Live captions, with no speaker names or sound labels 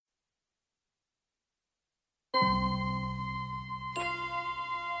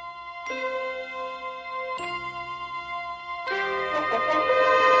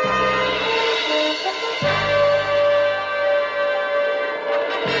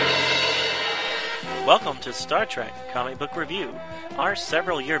Welcome to Star Trek Comic Book Review. Our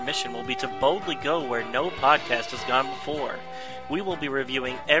several-year mission will be to boldly go where no podcast has gone before. We will be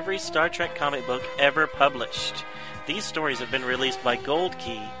reviewing every Star Trek comic book ever published. These stories have been released by Gold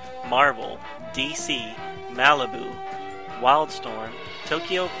Key, Marvel, DC, Malibu, Wildstorm,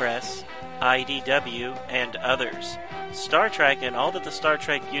 Tokyo Press, IDW, and others. Star Trek and all that the Star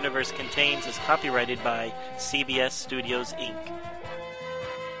Trek universe contains is copyrighted by CBS Studios, Inc.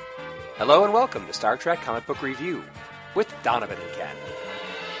 Hello and welcome to Star Trek Comic Book Review with Donovan and Ken.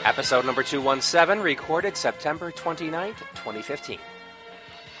 Episode number 217, recorded September 29th, 2015.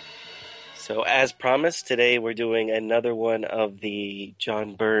 So as promised, today we're doing another one of the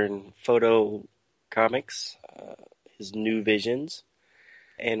John Byrne photo comics, his New Visions.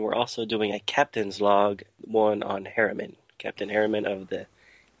 And we're also doing a Captain's Log, one on Harriman, Captain Harriman of the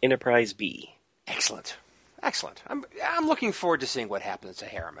Enterprise B. Excellent. Excellent. I'm looking forward to seeing what happens to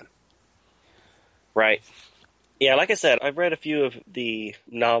Harriman. Right. Yeah, like I said, I've read a few of the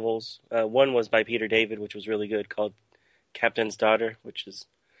novels. One was by Peter David, which was really good, called Captain's Daughter, which is,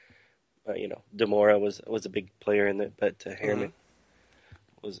 Demora was a big player in it, but Harriman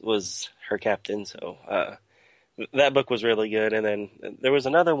was her captain. So that book was really good. And then there was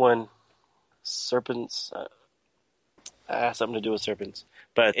another one, Serpents, something to do with serpents.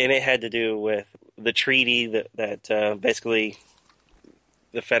 And it had to do with the treaty that basically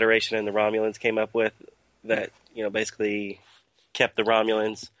the Federation and the Romulans came up with that, basically kept the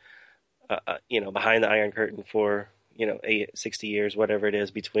Romulans, behind the Iron Curtain for, 60 years, whatever it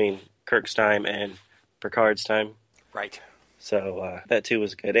is, between Kirk's time and Picard's time. Right. So that, too,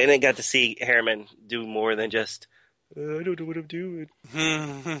 was good. And it got to see Harriman do more than just, I don't know what I'm doing,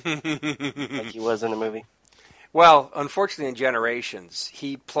 like he was in the movie. Well, unfortunately, in Generations,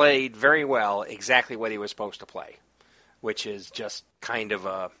 he played very well exactly what he was supposed to play, which is just kind of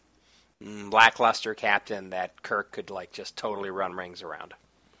a lackluster captain that Kirk could, just totally run rings around.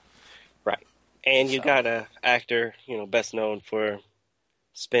 Right. And you got a actor, best known for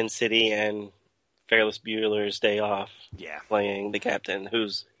Spin City and Ferris Bueller's Day Off. Yeah. Playing the captain,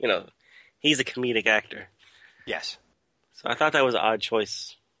 who's, he's a comedic actor. Yes. So I thought that was an odd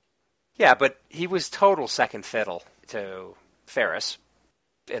choice. Yeah, but he was total second fiddle to Ferris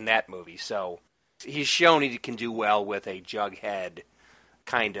in that movie, so he's shown he can do well with a jughead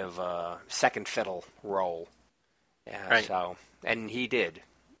kind of second fiddle role. Right. So, and he did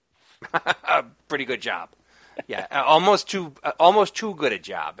a pretty good job. Yeah, almost too good a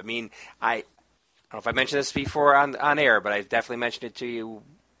job. I mean, I don't know if I mentioned this before on air, but I definitely mentioned it to you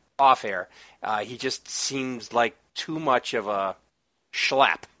off air. He just seems like too much of a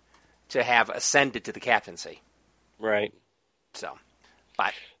schlep to have ascended to the captaincy. Right. So,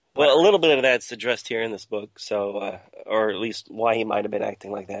 but well, a little bit of that's addressed here in this book, so or at least why he might have been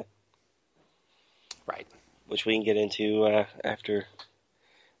acting like that. Right. Which we can get into after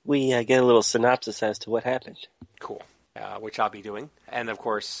we get a little synopsis as to what happened. Cool. Which I'll be doing. And, of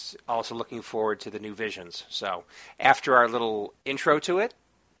course, also looking forward to the New Visions. So, after our little intro to it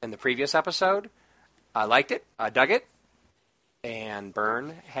in the previous episode, I liked it. I dug it. And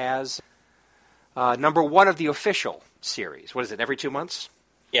Byrne has number one of the official series. What is it, every 2 months?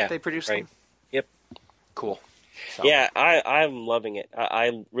 Yeah, they produce right. them? Yep. Cool. So. Yeah, I'm loving it.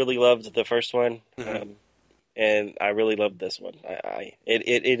 I really loved the first one, and I really loved this one.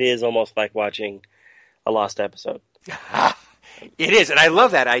 It is almost like watching a lost episode. It is, and I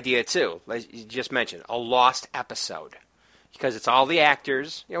love that idea, too. Like you just mentioned, a lost episode. Because it's all the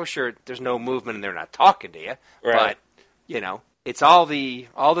actors. Sure, there's no movement and they're not talking to you. Right. But, it's all the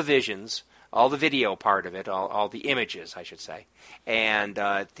visions, all the video part of it, all the images, I should say. And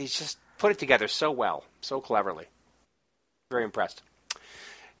they just put it together so well, so cleverly. Very impressed.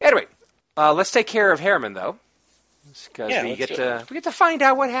 Anyway, let's take care of Harriman, though. Because we get to find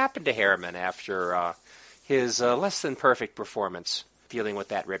out what happened to Harriman after his less than perfect performance dealing with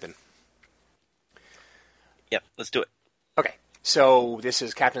that ribbon. Yep, let's do it. Okay, so this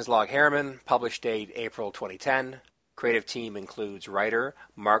is Captain's Log Harriman, published date April 2010. Creative team includes writer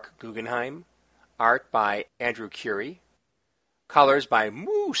Mark Guggenheim, art by Andrew Curie, colors by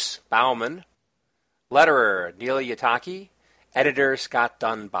Moose Bauman, letterer Neil Yataki, editor Scott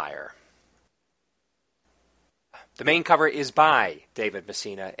Dunbar. The main cover is by David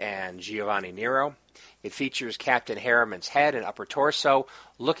Messina and Giovanni Nero. It features Captain Harriman's head and upper torso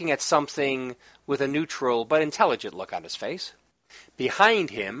looking at something with a neutral but intelligent look on his face.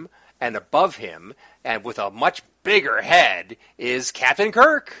 Behind him and above him, and with a much bigger head, is Captain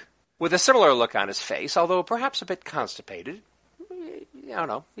Kirk, with a similar look on his face, although perhaps a bit constipated. I don't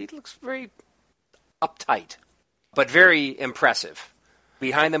know. He looks very uptight, but very impressive.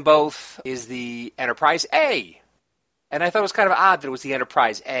 Behind them both is the Enterprise A. And I thought it was kind of odd that it was the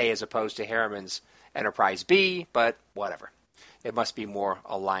Enterprise A as opposed to Harriman's Enterprise B, but whatever. It must be more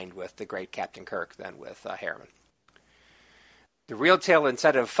aligned with the great Captain Kirk than with Harriman. The Reel-Tail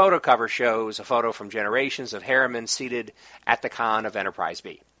Incentive photo cover shows a photo from Generations of Harriman seated at the con of Enterprise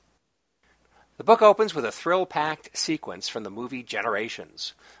B. The book opens with a thrill-packed sequence from the movie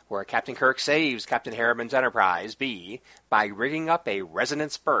Generations, where Captain Kirk saves Captain Harriman's Enterprise B by rigging up a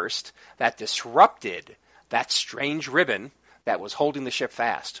resonance burst that disrupted that strange ribbon that was holding the ship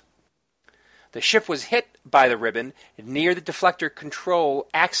fast. The ship was hit by the ribbon near the deflector control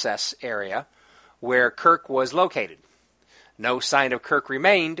access area where Kirk was located. No sign of Kirk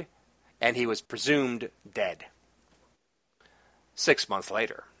remained, and he was presumed dead. 6 months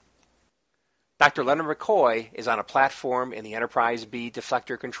later, Dr. Leonard McCoy is on a platform in the Enterprise B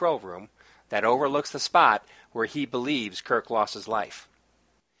deflector control room that overlooks the spot where he believes Kirk lost his life.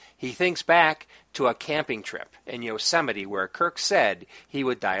 He thinks back to a camping trip in Yosemite where Kirk said he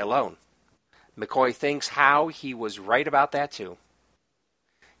would die alone. McCoy thinks how he was right about that too.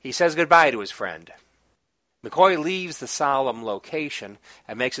 He says goodbye to his friend. McCoy leaves the solemn location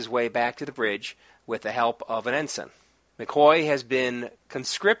and makes his way back to the bridge with the help of an ensign. McCoy has been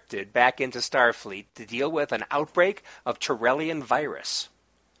conscripted back into Starfleet to deal with an outbreak of Turellian virus.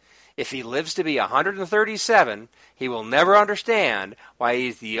 If he lives to be 137, he will never understand why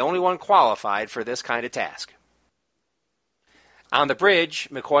he's the only one qualified for this kind of task. On the bridge,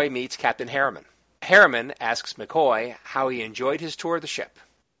 McCoy meets Captain Harriman. Harriman asks McCoy how he enjoyed his tour of the ship.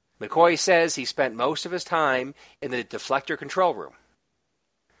 McCoy says he spent most of his time in the deflector control room.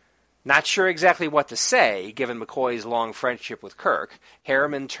 Not sure exactly what to say, given McCoy's long friendship with Kirk,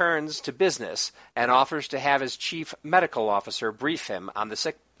 Harriman turns to business and offers to have his chief medical officer brief him on the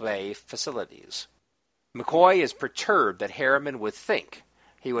sickbay facilities. McCoy is perturbed that Harriman would think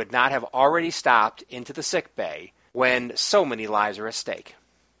he would not have already stopped into the sickbay when so many lives are at stake.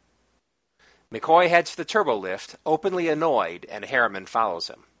 McCoy heads for the turbolift, openly annoyed, and Harriman follows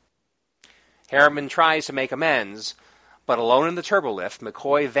him. Harriman tries to make amends, but alone in the turbolift,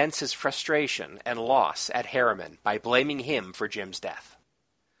 McCoy vents his frustration and loss at Harriman by blaming him for Jim's death.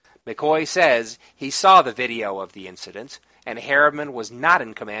 McCoy says he saw the video of the incident, and Harriman was not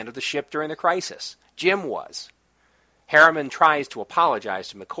in command of the ship during the crisis. Jim was. Harriman tries to apologize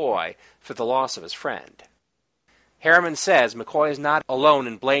to McCoy for the loss of his friend. Harriman says McCoy is not alone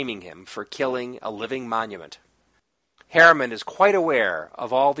in blaming him for killing a living monument. Harriman is quite aware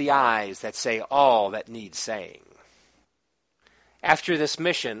of all the eyes that say all that needs saying. After this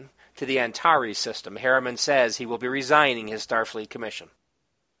mission to the Antares system, Harriman says he will be resigning his Starfleet commission.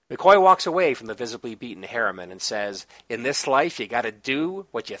 McCoy walks away from the visibly beaten Harriman and says, "In this life, you gotta do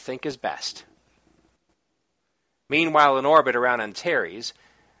what you think is best." Meanwhile, in orbit around Antares,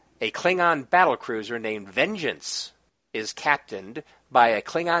 a Klingon battlecruiser named Vengeance is captained by a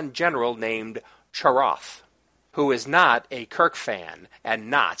Klingon general named Charath, who is not a Kirk fan and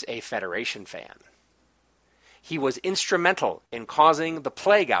not a Federation fan. He was instrumental in causing the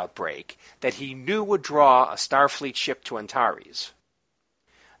plague outbreak that he knew would draw a Starfleet ship to Antares.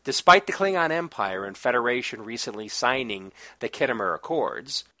 Despite the Klingon Empire and Federation recently signing the Khitomer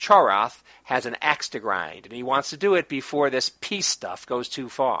Accords, Charath has an axe to grind, and he wants to do it before this peace stuff goes too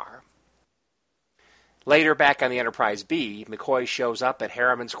far. Later, back on the Enterprise B, McCoy shows up at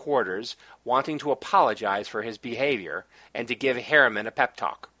Harriman's quarters, wanting to apologize for his behavior and to give Harriman a pep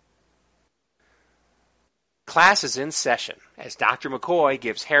talk. Class is in session as Dr. McCoy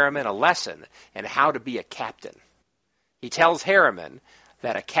gives Harriman a lesson in how to be a captain. He tells Harriman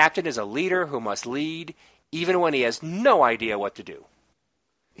that a captain is a leader who must lead even when he has no idea what to do.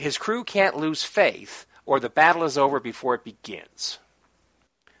 His crew can't lose faith, or the battle is over before it begins.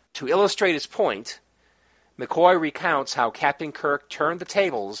 To illustrate his point, McCoy recounts how Captain Kirk turned the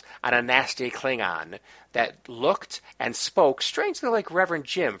tables on a nasty Klingon that looked and spoke strangely like Reverend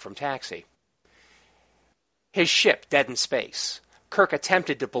Jim from Taxi. His ship dead in space, Kirk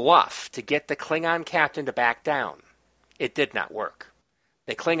attempted to bluff to get the Klingon captain to back down. It did not work.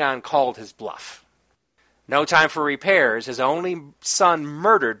 The Klingon called his bluff. No time for repairs, his only son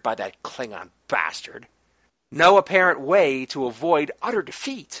murdered by that Klingon bastard. No apparent way to avoid utter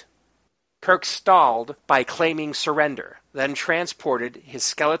defeat. Kirk stalled by claiming surrender, then transported his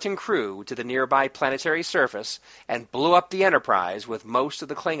skeleton crew to the nearby planetary surface and blew up the Enterprise with most of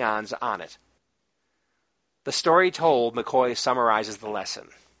the Klingons on it. The story told, McCoy summarizes the lesson.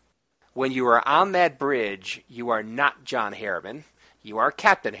 When you are on that bridge, you are not John Harriman. You are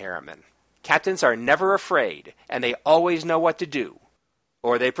Captain Harriman. Captains are never afraid, and they always know what to do,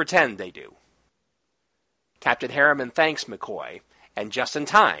 or they pretend they do. Captain Harriman thanks McCoy and just in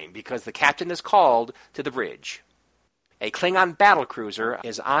time because the captain is called to the bridge. A Klingon battlecruiser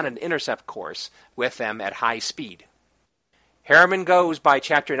is on an intercept course with them at high speed. Harriman goes by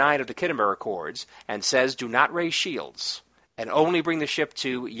Chapter 9 of the Khitomer Accords and says do not raise shields, and only bring the ship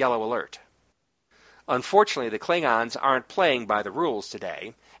to yellow alert. Unfortunately, the Klingons aren't playing by the rules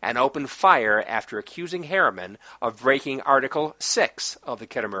today, and open fire after accusing Harriman of breaking Article 6 of the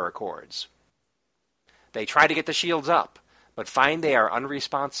Khitomer Accords. They try to get the shields up, but find they are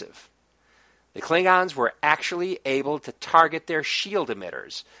unresponsive. The Klingons were actually able to target their shield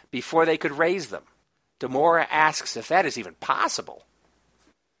emitters before they could raise them. Demora asks if that is even possible.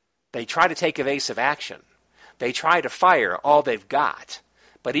 They try to take evasive action. They try to fire all they've got,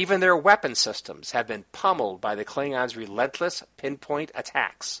 but even their weapon systems have been pummeled by the Klingons' relentless pinpoint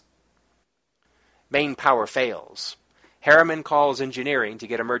attacks. Main power fails. Harriman calls engineering to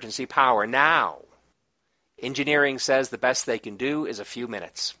get emergency power now. Engineering says the best they can do is a few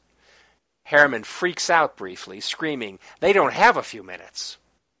minutes. Harriman freaks out briefly, screaming, "They don't have a few minutes."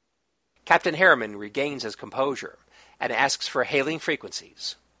 Captain Harriman regains his composure and asks for hailing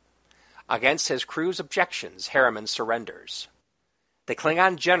frequencies. Against his crew's objections, Harriman surrenders. The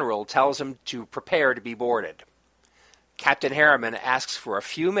Klingon general tells him to prepare to be boarded. Captain Harriman asks for a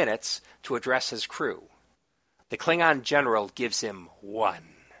few minutes to address his crew. The Klingon general gives him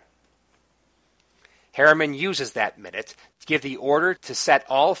 1. Harriman uses that minute to give the order to set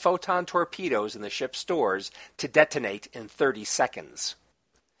all photon torpedoes in the ship's stores to detonate in 30 seconds.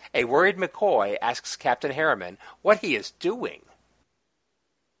 A worried McCoy asks Captain Harriman what he is doing.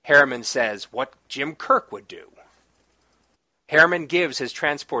 Harriman says what Jim Kirk would do. Harriman gives his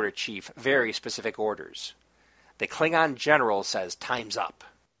transporter chief very specific orders. The Klingon general says time's up.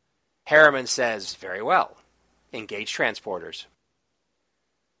 Harriman says, very well, engage transporters.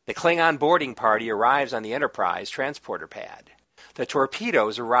 The Klingon boarding party arrives on the Enterprise transporter pad. The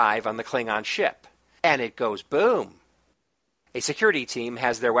torpedoes arrive on the Klingon ship, and it goes boom. A security team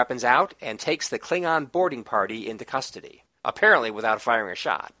has their weapons out and takes the Klingon boarding party into custody, apparently without firing a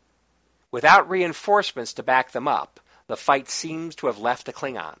shot. Without reinforcements to back them up, the fight seems to have left the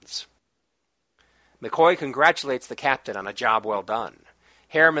Klingons. McCoy congratulates the captain on a job well done.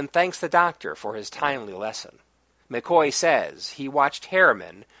 Harriman thanks the doctor for his timely lesson. McCoy says he watched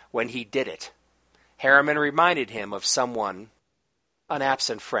Harriman when he did it. Harriman reminded him of someone, an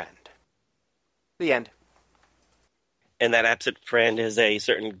absent friend. The end. And that absent friend is a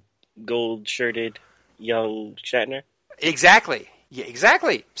certain gold-shirted young Shatner? Exactly. Yeah,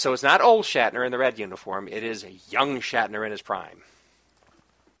 exactly. So it's not old Shatner in the red uniform. It is a young Shatner in his prime.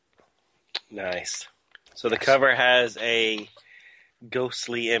 Nice. So the cover has a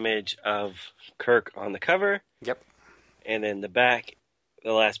ghostly image of Kirk on the cover. Yep. And then the back,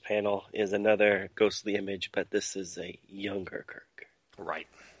 the last panel, is another ghostly image, but this is a younger Kirk. Right.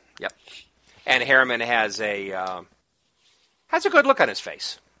 Yep. And Harriman has a good look on his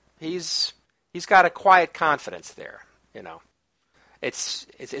face. He's got a quiet confidence there, you know. It's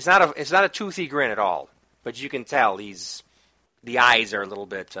not a toothy grin at all, but you can tell the eyes are a little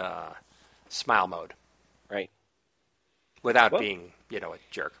bit smile mode. Right. Without being, a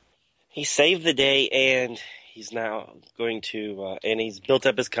jerk. He saved the day, and he's now going to, and he's built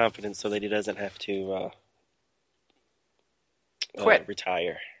up his confidence so that he doesn't have to quit,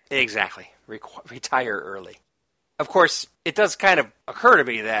 retire. Exactly, retire early. Of course, it does kind of occur to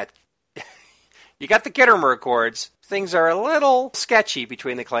me that you got the Khitomer Accords. Things are a little sketchy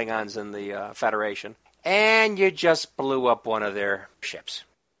between the Klingons and the Federation, and you just blew up one of their ships.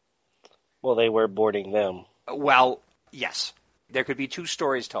 Well, they were boarding them. Well, yes. There could be two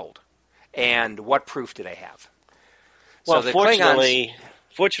stories told. And what proof do they have? Well, so fortunately,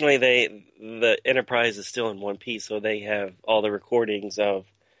 the Enterprise is still in one piece, so they have all the recordings of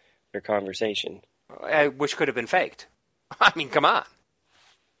their conversation. Which could have been faked. I mean, come on.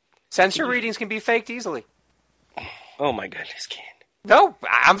 Sensor readings can be faked easily. Oh, my goodness, Ken. No,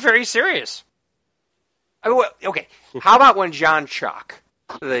 I'm very serious. I mean, okay, how about when John Chuck,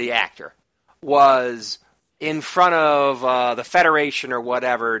 the actor, was in front of the Federation or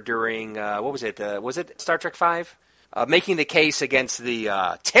whatever during, what was it? Was it Star Trek V? Making the case against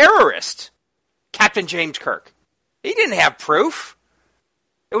the terrorist, Captain James Kirk. He didn't have proof.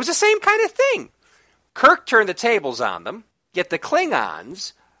 It was the same kind of thing. Kirk turned the tables on them, yet the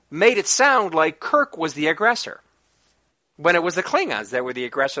Klingons made it sound like Kirk was the aggressor, when it was the Klingons that were the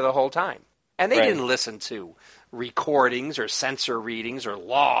aggressor the whole time. And they didn't listen to recordings or sensor readings or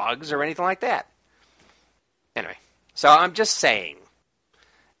logs or anything like that. Anyway, so I'm just saying,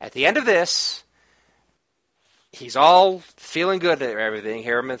 at the end of this, he's all feeling good at everything.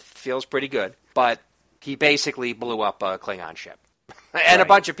 Harriman feels pretty good, but he basically blew up a Klingon ship. and a Right.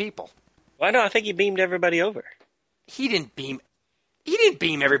 bunch of people. Well, no, I think he beamed everybody over. He didn't beam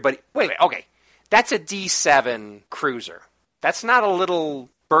everybody. Wait, okay. That's a D7 cruiser. That's not a little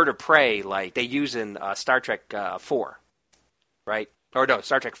bird of prey like they use in Star Trek 4, right? Or no,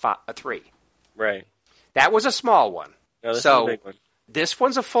 Star Trek 3. Right. That was a small one. No, this So- is a big one. This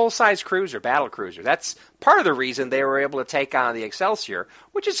one's a full-size cruiser, battle cruiser. That's part of the reason they were able to take on the Excelsior,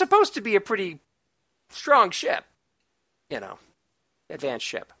 which is supposed to be a pretty strong ship. Advanced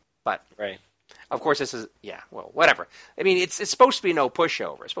ship. But, Right. of course, this is, whatever. I mean, it's supposed to be no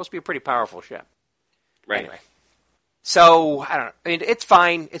pushover. It's supposed to be a pretty powerful ship. Right. Anyway. So, I don't know. I mean, it's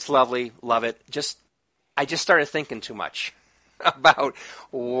fine. It's lovely. Love it. I just started thinking too much about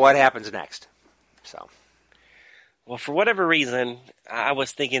what happens next. So, Well, for whatever reason, I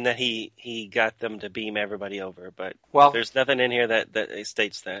was thinking that he got them to beam everybody over, but well, there's nothing in here that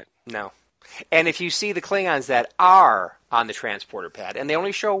states that. no. And if you see the Klingons that are on the transporter pad, and they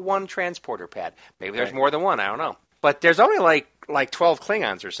only show one transporter pad, maybe there's Right. more than one, I don't know. But there's only like 12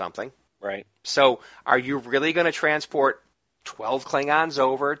 Klingons or something. Right. So are you really going to transport 12 Klingons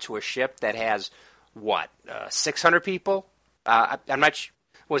over to a ship that has, 600 people? I'm not sure.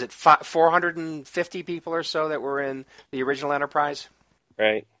 Was it 450 people or so that were in the original Enterprise?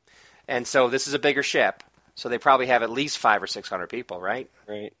 Right. And so this is a bigger ship, so they probably have at least 500 or 600 people, right?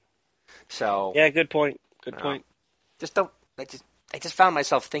 Right. So Yeah, good point. Good No. point. I just found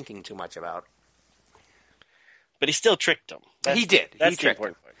myself thinking too much about. But he still tricked them. He did. That's He the tricked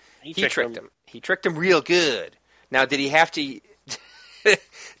important part. He tricked him. He tricked him real good. Now, did he have to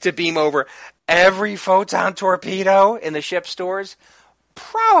to beam over every photon torpedo in the ship stores?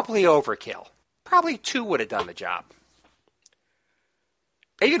 Probably overkill. Probably 2 would have done the job.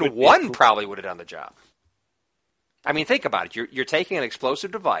 Even Would be 1 cool. probably would have done the job. I mean, think about it. You're taking an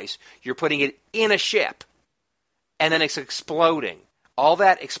explosive device, you're putting it in a ship, and then it's exploding. All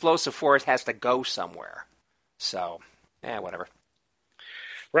that explosive force has to go somewhere. So, whatever.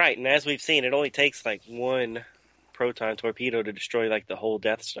 Right, and as we've seen, it only takes like one proton torpedo to destroy like the whole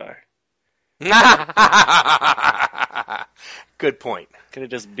Death Star. Good point. Could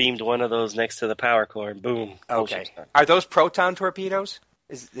have just beamed one of those next to the power core and boom. whole Okay. ship's done. Are those proton torpedoes?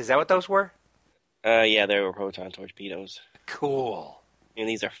 Is that what those were? Yeah, they were proton torpedoes. Cool. And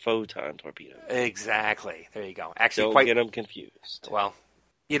these are photon torpedoes. Exactly. There you go. Actually, Don't quite get them confused. well.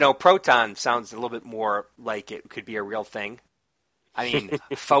 Proton sounds a little bit more like it could be a real thing. I mean,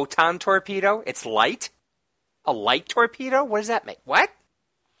 photon torpedo. It's light. A light torpedo. What does that make? What?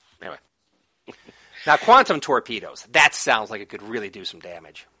 Anyway. Now, quantum torpedoes. That sounds like it could really do some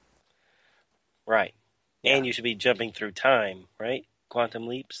damage. Right. Yeah. And you should be jumping through time, right? Quantum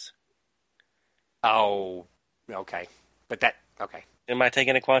leaps. Oh, okay. But okay. Am I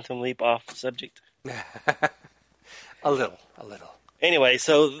taking a quantum leap off subject? A little. Anyway,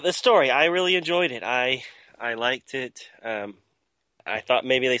 so the story, I really enjoyed it. I liked it. I thought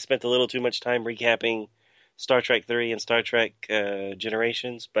maybe they spent a little too much time recapping Star Trek 3 and Star Trek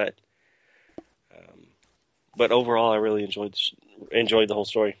Generations, but overall, I really enjoyed the whole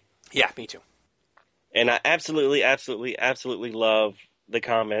story. Yeah, me too. And I absolutely, absolutely, absolutely love the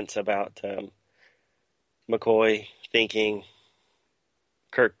comments about McCoy thinking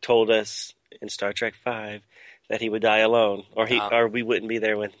Kirk told us in Star Trek 5 that he would die alone, or we wouldn't be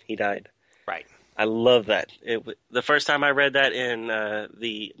there when he died. Right. I love that. The first time I read that in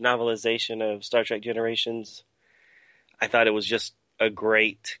the novelization of Star Trek Generations, I thought it was just a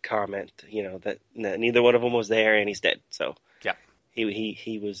great comment. That neither one of them was there, and he's dead. So Yeah.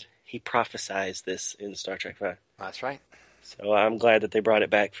 he prophesized this in Star Trek 5. That's right. So I'm glad that they brought it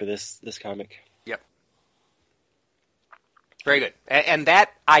back for this comic. Yep. Very good. And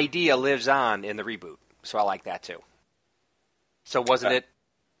that idea lives on in the reboot, so I like that too. So wasn't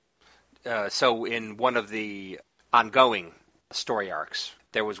it? So in one of the ongoing story arcs,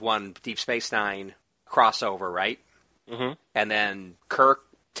 there was one Deep Space Nine crossover, right? Mm-hmm. And then Kirk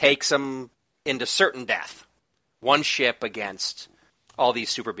takes him into certain death. One ship against all these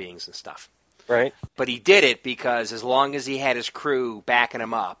super beings and stuff. Right. But he did it because as long as he had his crew backing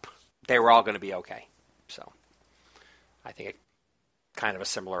him up, they were all going to be okay. So I think kind of a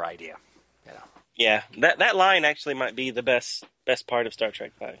similar idea. Yeah, that line actually might be the best part of Star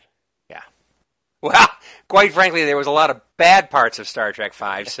Trek 5. Yeah. Well, quite frankly, there was a lot of bad parts of Star Trek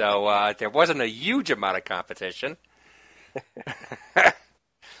V, so there wasn't a huge amount of competition.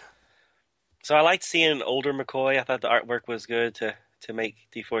 So I liked seeing an older McCoy. I thought the artwork was good to make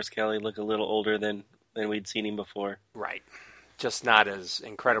DeForest Kelly look a little older than we'd seen him before. Right. Just not as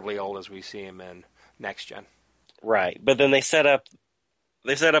incredibly old as we see him in Next Gen. Right, but then they set up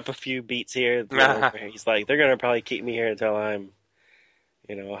a few beats here. Where he's like, they're gonna probably keep me here until I'm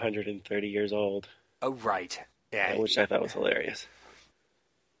 130 years old, Oh, right. Yeah. which I thought was hilarious.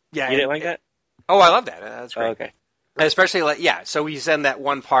 Yeah. You didn't like that? Oh, I love that. That's great. Oh, okay. Especially, so he's in that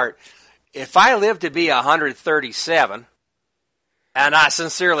one part. If I live to be 137, and I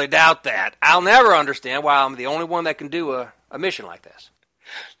sincerely doubt that, I'll never understand why I'm the only one that can do a mission like this.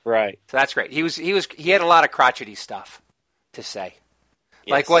 Right. So that's great. He had a lot of crotchety stuff to say.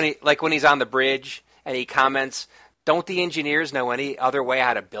 Yes. Like when he's on the bridge and he comments, "Don't the engineers know any other way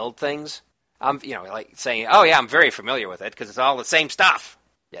how to build things?" I'm like saying, "Oh yeah, I'm very familiar with it because it's all the same stuff."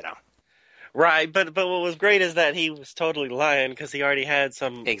 Right, but what was great is that he was totally lying because he already had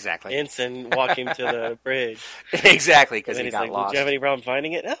some Exactly. ensign walk him to the bridge. Exactly, because And he then got he's like, lost. "Did you have any problem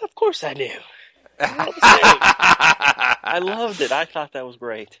finding it?" "Oh, of course I knew. I loved it. I thought that was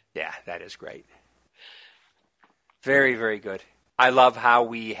great. Yeah, that is great. Very, very good. I love how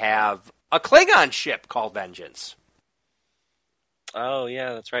we have a Klingon ship called Vengeance. Oh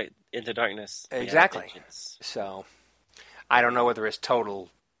yeah, that's right. Into Darkness. Yeah, Exactly. Vengeance. So, I don't know whether it's total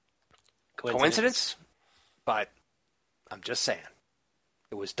coincidence, but I'm just saying.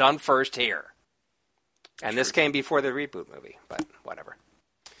 It was done first here. And this came before the reboot movie, but whatever.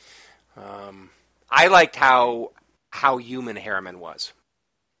 I liked how human Harriman was.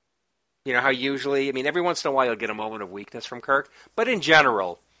 You know how usually, every once in a while you'll get a moment of weakness from Kirk, but in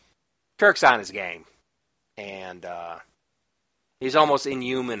general, Kirk's on his game. And he's almost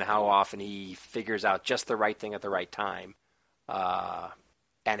inhuman how often he figures out just the right thing at the right time.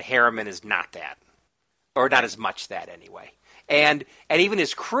 And Harriman is not that. Or not as much that, anyway. And even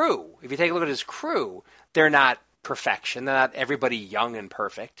his crew, if you take a look at his crew, they're not perfection. They're not everybody young and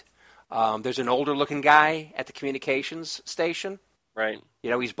perfect. There's an older-looking guy at the communications station. Right.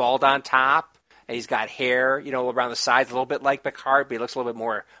 He's bald on top, and he's got hair, around the sides, a little bit like Picard, but he looks a little bit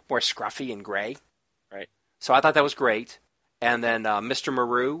more scruffy and gray. Right. So I thought that was great. And then Mr.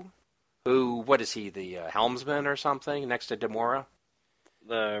 Maru, who, what is he, the helmsman or something, next to Demora?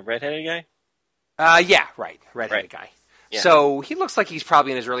 The redheaded guy? Yeah, right. Redheaded guy. Yeah. So he looks like he's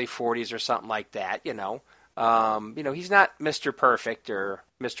probably in his early 40s or something like that, He's not Mr. Perfect or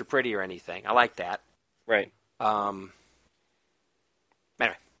Mr. Pretty or anything. I like that. Right.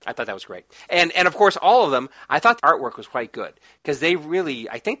 Anyway, I thought that was great. And of course, all of them, I thought the artwork was quite good. Because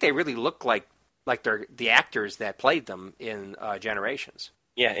I think they really look like they're the actors that played them in Generations.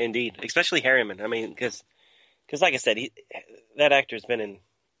 Yeah, indeed. Especially Harriman. Because like I said, that actor's been in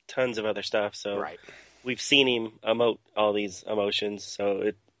tons of other stuff, so Right. We've seen him emote all these emotions,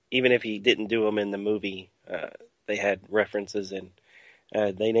 so even if he didn't do them in the movie, they had references, and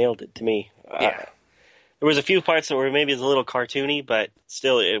they nailed it to me. Yeah. There was a few parts that were maybe a little cartoony, but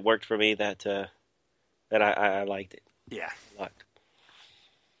still it worked for me that I liked it. Yeah. A lot.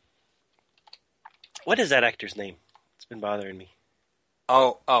 What is that actor's name? It's been bothering me.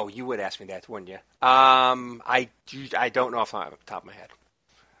 Oh, you would ask me that, wouldn't you? I don't know off the top of my head.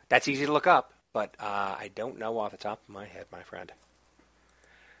 That's easy to look up, but I don't know off the top of my head, my friend.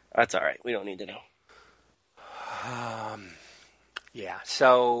 That's all right. We don't need to know. Yeah,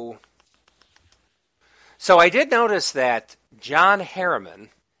 so I did notice that John Harriman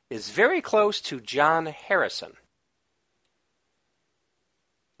is very close to John Harrison,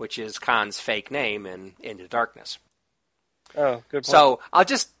 which is Khan's fake name in Into Darkness. Oh, good point. So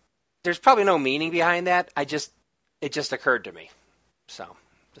there's probably no meaning behind that. It just occurred to me. So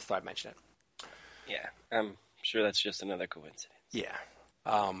just thought I'd mention it. Yeah, I'm sure that's just another coincidence. Yeah.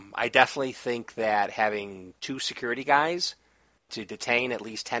 I definitely think that having 2 security guys to detain at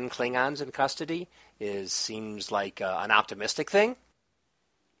least 10 Klingons in custody seems like an optimistic thing.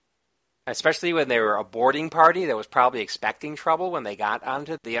 Especially when they were a boarding party that was probably expecting trouble when they got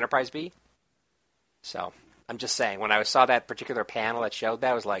onto the Enterprise B. So, I'm just saying, when I saw that particular panel that showed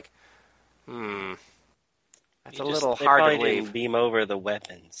that, I was like, that's a little hard to believe. Didn't beam over the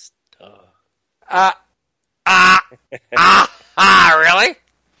weapons. Really?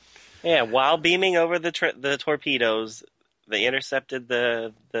 Yeah, while beaming over the torpedoes, they intercepted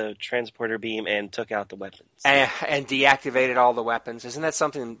the transporter beam and took out the weapons. And deactivated all the weapons. Isn't that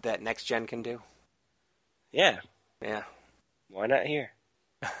something that Next Gen can do? Yeah. Yeah. Why not here?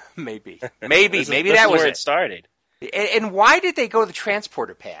 Maybe This that is was where it. it started. And why did they go to the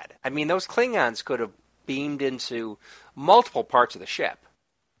transporter pad? Those Klingons could have beamed into multiple parts of the ship.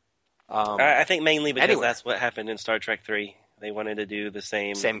 I think mainly because anywhere. that's what happened in Star Trek 3. They wanted to do the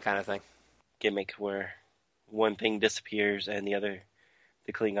same kind of thing. gimmick where one thing disappears and the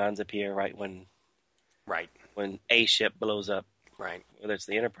Klingons appear right when a ship blows up. Right. Whether it's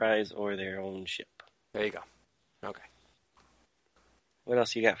the Enterprise or their own ship. There you go. Okay. What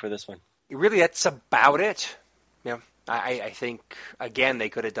else you got for this one? Really, that's about it. Yeah. I think, again, they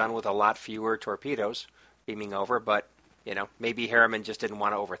could have done with a lot fewer torpedoes beaming over, but, maybe Harriman just didn't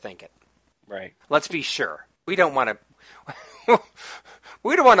want to overthink it. Right. Let's be sure. We don't want to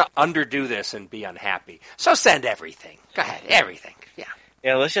underdo this and be unhappy. So send everything. Go ahead, everything. Yeah.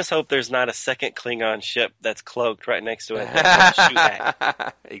 Yeah, let's just hope there's not a second Klingon ship that's cloaked right next to it that can shoot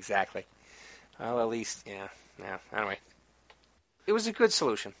at. Exactly. Well, at least, yeah. Anyway. It was a good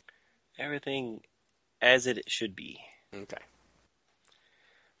solution. Everything as it should be. Okay.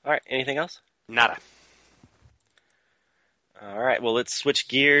 All right, anything else? Nada. All right, well, let's switch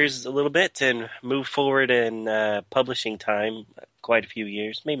gears a little bit and move forward in publishing time, quite a few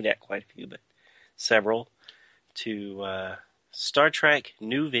years, maybe not quite a few, but several, to Star Trek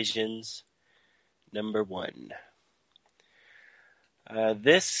New Visions #1.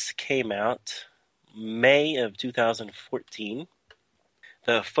 This came out May of 2014.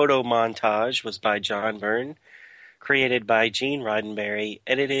 The photo montage was by John Byrne, created by Gene Roddenberry,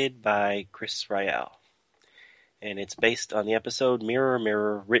 edited by Chris Ryall. And it's based on the episode Mirror,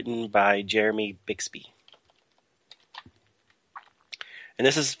 Mirror, written by Jeremy Bixby. And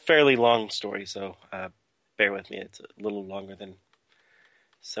this is a fairly long story, so bear with me. It's a little longer than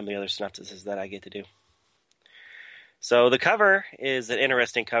some of the other synopsises that I get to do. So the cover is an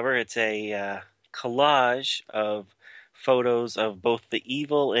interesting cover. It's a collage of photos of both the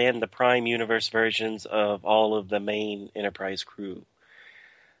Evil and the Prime Universe versions of all of the main Enterprise crew.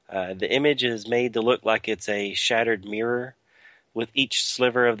 The image is made to look like it's a shattered mirror, with each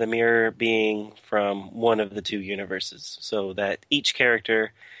sliver of the mirror being from one of the two universes, so that each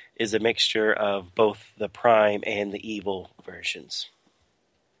character is a mixture of both the Prime and the Evil versions.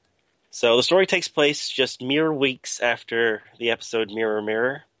 So the story takes place just mere weeks after the episode Mirror,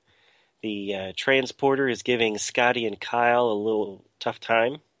 Mirror. The transporter is giving Scotty and Kyle a little tough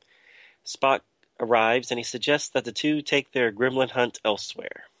time. Spock arrives and he suggests that the two take their gremlin hunt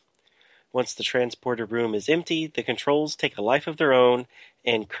elsewhere. Once the transporter room is empty, the controls take a life of their own,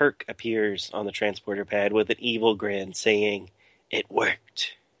 and Kirk appears on the transporter pad with an evil grin, saying, "It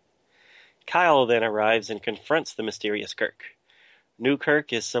worked." Kyle then arrives and confronts the mysterious Kirk. New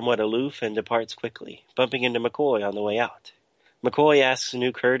Kirk is somewhat aloof and departs quickly, bumping into McCoy on the way out. McCoy asks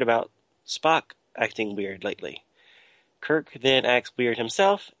New Kirk about Spock acting weird lately. Kirk then acts weird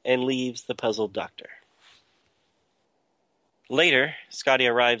himself and leaves the puzzled Doctor. Later, Scotty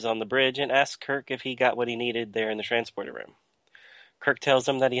arrives on the bridge and asks Kirk if he got what he needed there in the transporter room. Kirk tells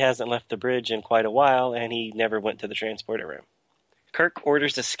him that he hasn't left the bridge in quite a while and he never went to the transporter room. Kirk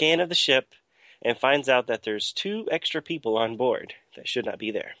orders a scan of the ship and finds out that there's 2 extra people on board that should not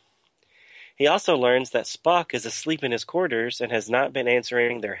be there. He also learns that Spock is asleep in his quarters and has not been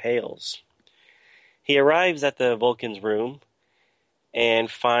answering their hails. He arrives at the Vulcan's room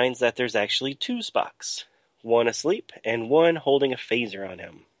and finds that there's actually 2 Spocks, one asleep and one holding a phaser on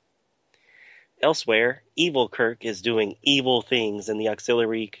him. Elsewhere, evil Kirk is doing evil things in the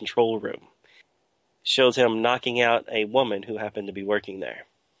auxiliary control room. Shows him knocking out a woman who happened to be working there.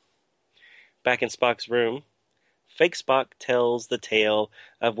 Back in Spock's room, fake Spock tells the tale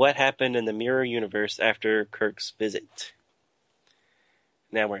of what happened in the Mirror Universe after Kirk's visit.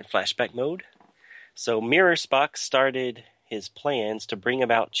 Now we're in flashback mode. So Mirror Spock started his plans to bring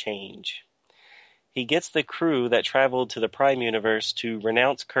about change. He gets the crew that traveled to the Prime Universe to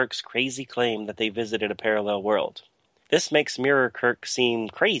renounce Kirk's crazy claim that they visited a parallel world. This makes Mirror Kirk seem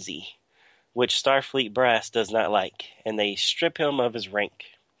crazy, which Starfleet brass does not like, and they strip him of his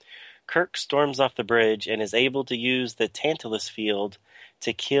rank. Kirk storms off the bridge and is able to use the Tantalus field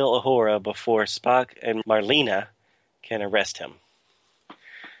to kill Uhura before Spock and Marlena can arrest him.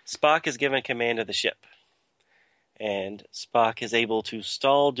 Spock is given command of the ship, and Spock is able to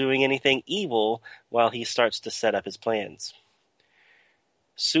stall doing anything evil while he starts to set up his plans.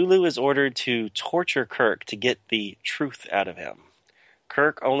 Sulu is ordered to torture Kirk to get the truth out of him.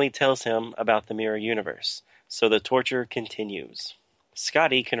 Kirk only tells him about the Mirror Universe, so the torture continues.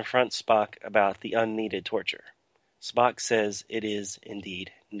 Scotty confronts Spock about the unneeded torture. Spock says it is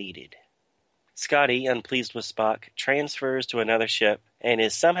indeed needed. Scotty, unpleased with Spock, transfers to another ship and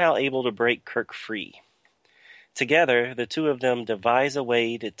is somehow able to break Kirk free. Together, the two of them devise a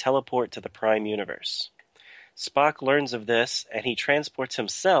way to teleport to the Prime Universe. Spock learns of this, and he transports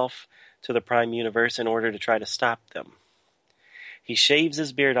himself to the Prime Universe in order to try to stop them. He shaves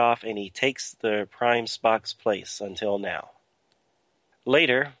his beard off, and he takes the Prime Spock's place until now.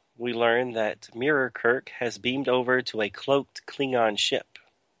 Later, we learn that Mirror Kirk has beamed over to a cloaked Klingon ship.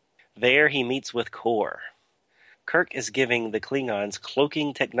 There he meets with Kor. Kirk is giving the Klingons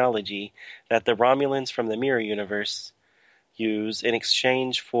cloaking technology that the Romulans from the Mirror Universe use in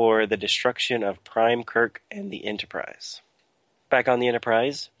exchange for the destruction of Prime Kirk and the Enterprise. Back on the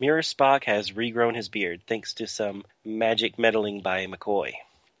Enterprise, Mirror Spock has regrown his beard thanks to some magic meddling by McCoy.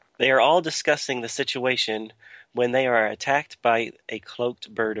 They are all discussing the situation when they are attacked by a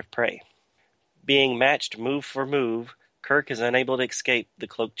cloaked bird of prey. Being matched move for move, Kirk is unable to escape the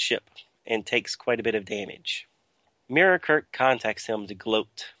cloaked ship and takes quite a bit of damage. Mirror Kirk contacts him to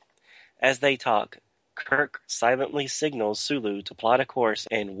gloat. As they talk, Kirk silently signals Sulu to plot a course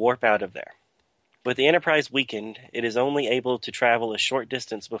and warp out of there. With the Enterprise weakened, it is only able to travel a short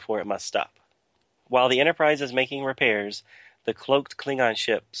distance before it must stop. While the Enterprise is making repairs, the cloaked Klingon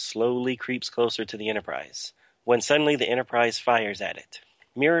ship slowly creeps closer to the Enterprise, when suddenly the Enterprise fires at it.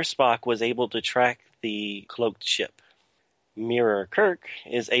 Mirror Spock was able to track the cloaked ship. Mirror Kirk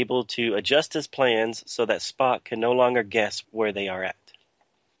is able to adjust his plans so that Spock can no longer guess where they are at.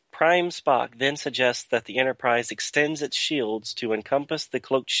 Prime Spock then suggests that the Enterprise extends its shields to encompass the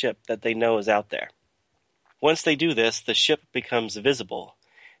cloaked ship that they know is out there. Once they do this, the ship becomes visible,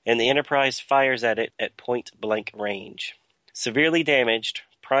 and the Enterprise fires at it at point-blank range. Severely damaged,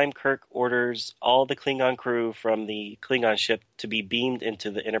 Prime Kirk orders all the Klingon crew from the Klingon ship to be beamed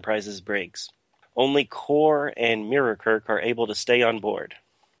into the Enterprise's brigs. Only Kor and Mirror Kirk are able to stay on board.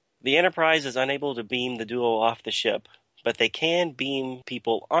 The Enterprise is unable to beam the duo off the ship, but they can beam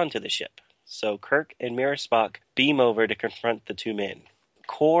people onto the ship. So Kirk and Mirror Spock beam over to confront the two men.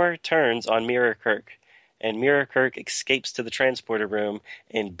 Kor turns on Mirror Kirk, and Mirror Kirk escapes to the transporter room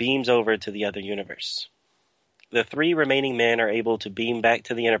and beams over to the other universe. The three remaining men are able to beam back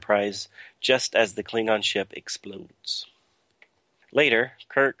to the Enterprise just as the Klingon ship explodes. Later,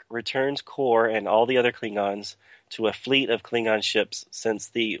 Kirk returns Kor and all the other Klingons to a fleet of Klingon ships since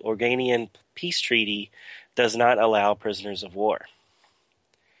the Organian peace treaty does not allow prisoners of war.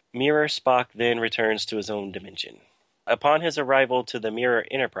 Mirror Spock then returns to his own dimension. Upon his arrival to the Mirror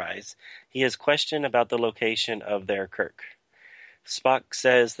Enterprise, he is questioned about the location of their Kirk. Spock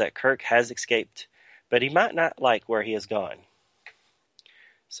says that Kirk has escaped, but he might not like where he has gone.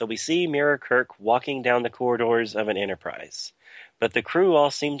 So we see Mirror Kirk walking down the corridors of an Enterprise, but the crew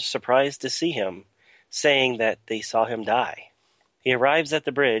all seemed surprised to see him, saying that they saw him die. He arrives at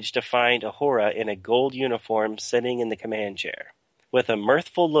the bridge to find Uhura in a gold uniform sitting in the command chair. With a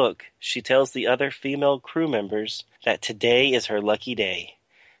mirthful look, she tells the other female crew members that today is her lucky day.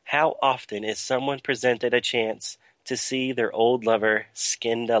 How often is someone presented a chance to see their old lover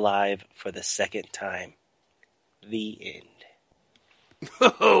skinned alive for the second time? The end.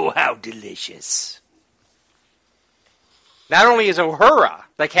 Oh, how delicious. Not only is Uhura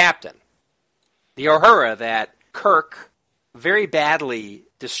the captain, the Uhura that Kirk very badly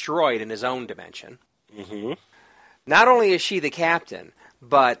destroyed in his own dimension, not only is she the captain,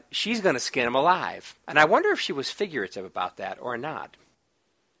 but she's going to skin him alive. And I wonder if she was figurative about that or not.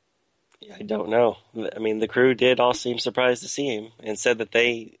 I don't know. I mean, the crew did all seem surprised to see him and said that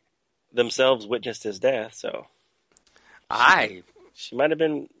they themselves witnessed his death, so she might have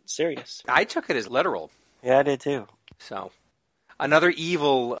been serious. I took it as literal. Yeah, I did too. So, another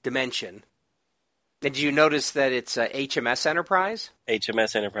evil dimension. Did you notice that it's HMS Enterprise?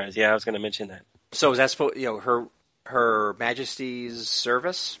 HMS Enterprise, yeah, I was going to mention that. So is that supposed, Her Majesty's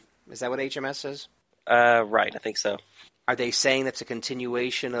Service? Is that what HMS is? Right, I think so. Are they saying that's a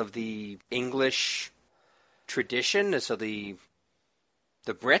continuation of the English tradition? So the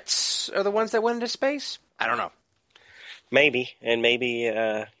Brits are the ones that went into space? I don't know. Maybe, and maybe,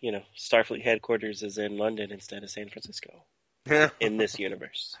 Starfleet headquarters is in London instead of San Francisco. In this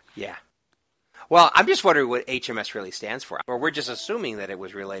universe. Yeah. Well, I'm just wondering what HMS really stands for. Or we're just assuming that it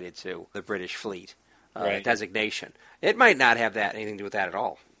was related to the British fleet designation. It might not have anything to do with that at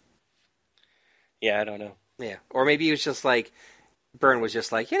all. Yeah, I don't know. Yeah. Or maybe it was just like, Byrne was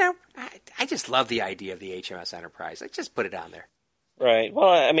just like, I just love the idea of the HMS Enterprise. Let's just put it on there. Right. Well,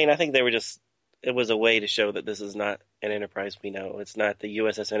 I mean, I think they were it was a way to show that this is not an Enterprise we know. It's not the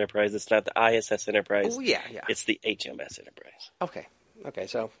USS Enterprise. It's not the ISS Enterprise. Oh, yeah. It's the HMS Enterprise. Okay,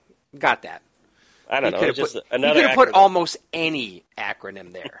 so got that. I don't know. You could have put almost any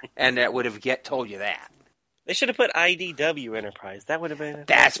acronym there, and that would have told you that. They should have put IDW Enterprise. That would have been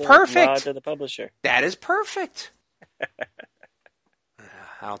That's perfect. Nod to the publisher. That is perfect.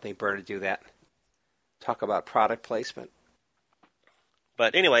 I don't think Byrne would do that. Talk about product placement.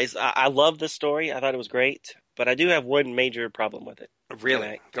 But anyways, I love this story. I thought it was great, but I do have one major problem with it.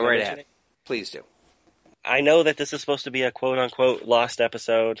 Really? Go right ahead. Please do. I know that this is supposed to be a quote-unquote lost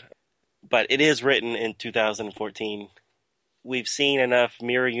episode, but it is written in 2014. We've seen enough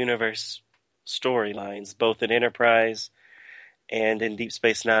Mirror Universe storylines, both in Enterprise and in Deep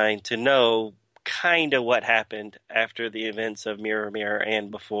Space Nine, to know kind of what happened after the events of Mirror Mirror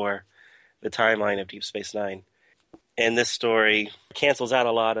and before the timeline of Deep Space Nine. And this story cancels out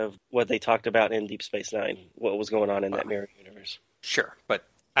a lot of what they talked about in Deep Space Nine, what was going on in that mirror universe. Sure, but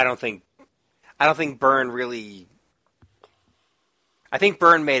I don't think Byrne really. I think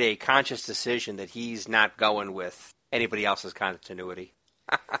Byrne made a conscious decision that he's not going with anybody else's continuity,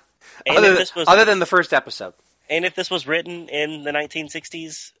 other than the first episode. And if this was written in the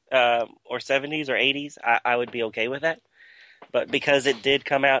 1960s or 70s or 80s, I would be okay with that. But because it did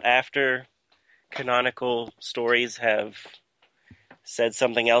come out after canonical stories have said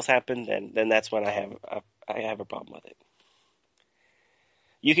something else happened, then that's when I have a problem with it.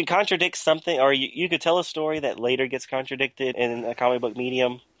 You can contradict something, or you could tell a story that later gets contradicted in a comic book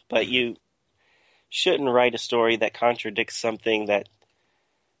medium, but you shouldn't write a story that contradicts something that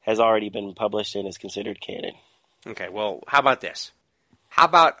has already been published and is considered canon. Okay, well, how about this? How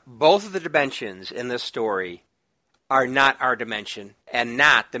about both of the dimensions in this story are not our dimension and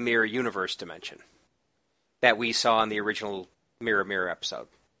not the Mirror Universe dimension that we saw in the original Mirror Mirror episode?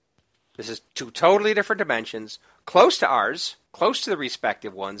 This is two totally different dimensions, close to ours, close to the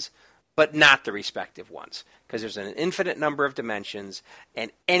respective ones, but not the respective ones, because there's an infinite number of dimensions,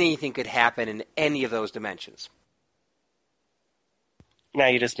 and anything could happen in any of those dimensions. Now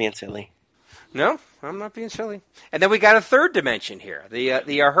you're just being silly. No, I'm not being silly. And then we got a third dimension here, the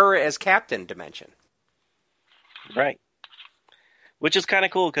Uhura as Captain dimension. Right. Which is kind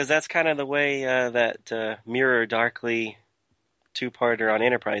of cool, because that's kind of the way that Mirror Darkly two-parter on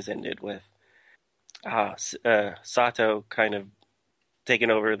Enterprise ended, with Sato kind of taking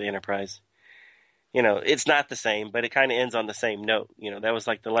over the Enterprise. You know, it's not the same, but it kind of ends on the same note. You know, that was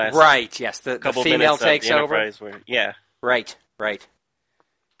like the last right. Yes, the couple female minutes takes of the over. Enterprise where, yeah, right.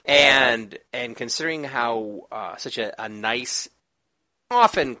 And considering how such a nice,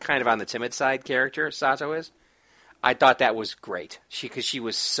 often kind of on the timid side character Sato is, I thought that was great. Because she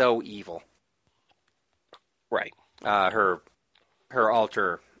was so evil. Right. Her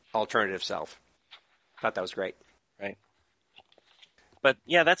alternative self. Thought that was great. Right. But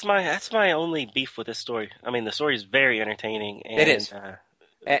yeah, that's my only beef with this story. I mean, the story is very entertaining. And, it is.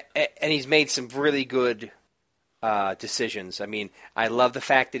 And he's made some really good decisions. I mean, I love the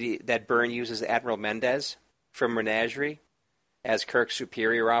fact that Byrne uses Admiral Mendez from Menagerie as Kirk's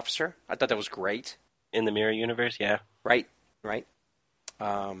superior officer. I thought that was great. In the Mirror Universe, yeah. Right.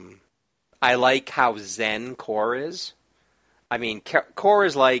 I like how zen Kor is. I mean, Kor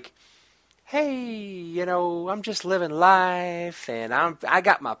is like, hey, you know, I'm just living life, and I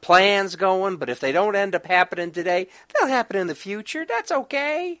got my plans going, but if they don't end up happening today, they'll happen in the future. That's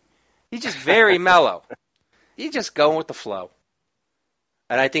okay. He's just very mellow. He's just going with the flow.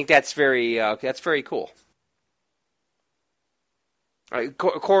 And I think that's very cool.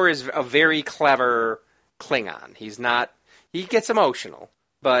 Kor is a very clever Klingon. He gets emotional,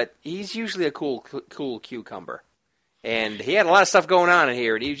 but he's usually a cool cucumber. And he had a lot of stuff going on in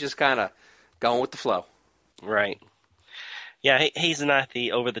here, and he was just kind of going with the flow. Right. Yeah, he's not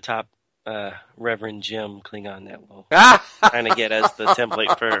the over-the-top Reverend Jim Klingon that will kind of get as the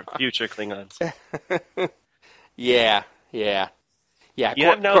template for future Klingons. Yeah. You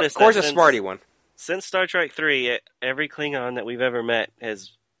have noticed Kor's a smarty one. Since Star Trek 3, every Klingon that we've ever met has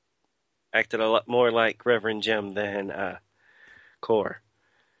acted a lot more like Reverend Jim than Kor.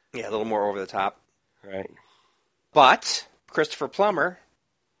 Yeah, a little more over the top. Right. But Christopher Plummer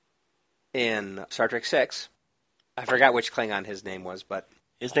in Star Trek 6, I forgot which Klingon his name was, but...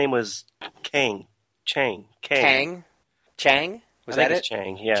 His name was Chang. Chang? Was that it?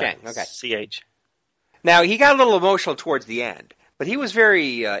 Chang, yeah. Chang, okay. CH. Now, he got a little emotional towards the end, but he was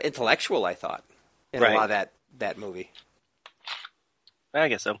very intellectual, I thought, in a lot of that movie. I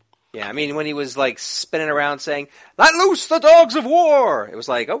guess so. Yeah, I mean, when he was, like, spinning around saying, "Let loose the dogs of war!" It was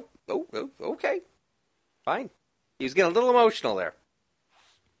like, oh, okay. Fine. He was getting a little emotional there.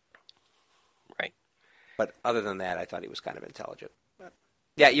 Right. But other than that, I thought he was kind of intelligent.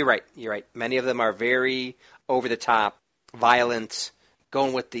 Yeah, you're right. Many of them are very over-the-top, violent,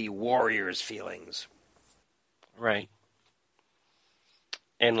 going with the warrior's feelings. Right.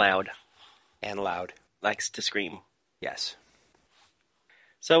 And loud. Likes to scream. Yes.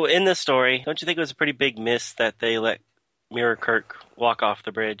 So in this story, don't you think it was a pretty big miss that they let Mirror Kirk walk off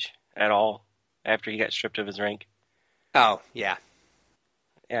the bridge at all after he got stripped of his rank? Oh, yeah.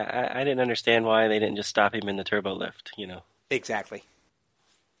 Yeah, I didn't understand why they didn't just stop him in the turbo lift, you know. Exactly.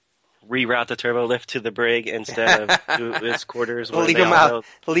 Reroute the turbo lift to the brig instead of to his quarters. Leave him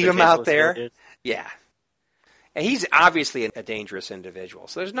out there. Yeah. And he's obviously a dangerous individual,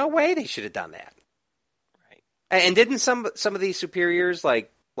 so there's no way they should have done that. Right. And didn't some of these superiors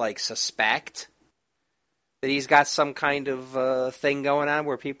like suspect That he's got some kind of thing going on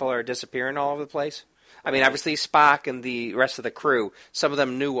where people are disappearing all over the place? I mean, obviously Spock and the rest of the crew, some of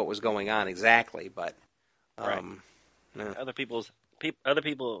them knew what was going on exactly, but right. Yeah. Other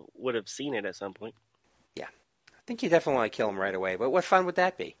people would have seen it at some point. Yeah. I think you definitely want to kill him right away, but what fun would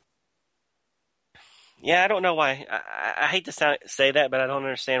that be? Yeah, I don't know why. I hate to say that, but I don't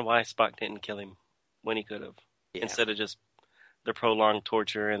understand why Spock didn't kill him when he could have, instead of just the prolonged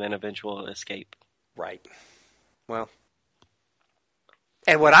torture and then eventual escape. Right. Well,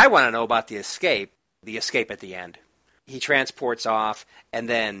 and what I want to know about the escape at the end. He transports off, and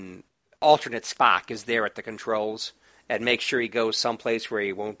then alternate Spock is there at the controls and makes sure he goes someplace where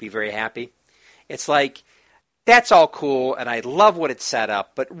he won't be very happy. It's like, that's all cool, and I love what it's set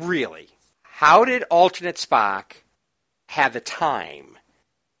up, but really, how did alternate Spock have the time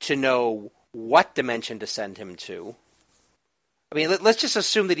to know what dimension to send him to? I mean, let's just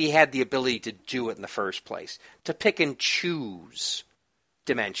assume that he had the ability to do it in the first place, to pick and choose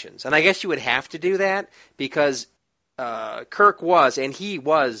dimensions. And I guess you would have to do that because Kirk was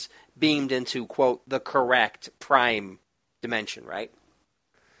beamed into, quote, the correct prime dimension, right?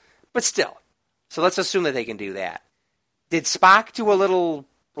 But still. So let's assume that they can do that. Did Spock do a little,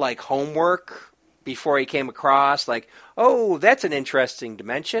 like, homework before he came across, like, oh, that's an interesting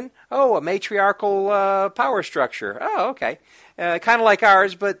dimension. Oh, a matriarchal power structure. Oh, okay. Kind of like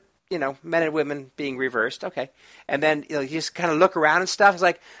ours, but, men and women being reversed. Okay. And then you just kind of look around and stuff. It's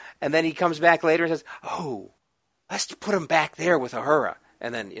like, and then he comes back later and says, oh, let's put him back there with Uhura.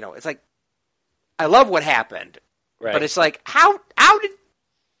 And then, it's like, I love what happened. Right. But it's like, how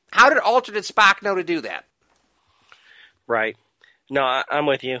did alternate Spock know to do that? Right. No, I'm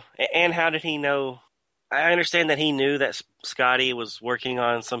with you. And how did he know? I understand that he knew that Scotty was working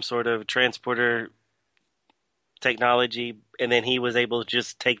on some sort of transporter technology, and then he was able to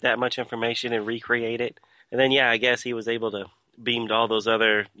just take that much information and recreate it. And then, I guess he was able to beam to all those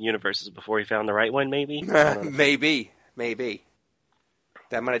other universes before he found the right one, maybe? Maybe.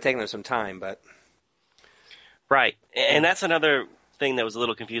 That might have taken him some time, but... Right. And that's another thing that was a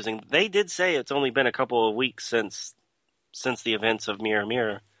little confusing. They did say it's only been a couple of weeks since the events of Mirror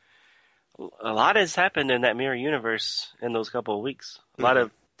Mirror. A lot has happened in that Mirror universe in those couple of weeks. A lot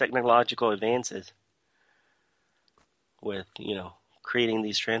of technological advances with, creating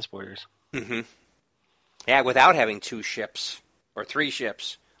these transporters. Mm-hmm. Yeah, without having 2 ships or 3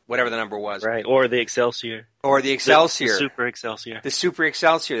 ships, whatever the number was. Right, or the Excelsior. The Super Excelsior. The Super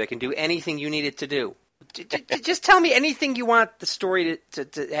Excelsior that can do anything you need it to do. Just tell me anything you want the story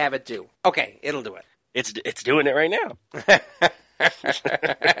to have it do. Okay, it'll do it. It's doing it right now.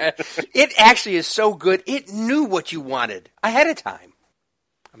 It actually is so good, it knew what you wanted ahead of time.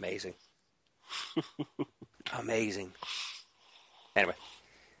 Amazing. Amazing. Anyway.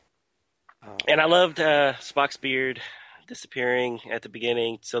 And I loved Spock's beard disappearing at the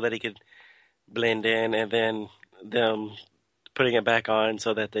beginning so that he could blend in, and then them putting it back on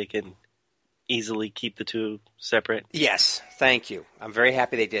so that they can easily keep the two separate. Yes, thank you. I'm very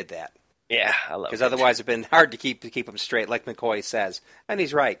happy they did that. Yeah, I love it. Because otherwise it'd been hard to keep them straight, like McCoy says. And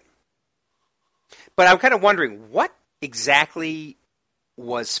he's right. But I'm kind of wondering, what exactly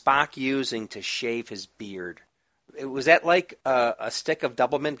was Spock using to shave his beard? Was that like a stick of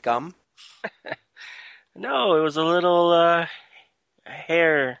double mint gum? No, it was a little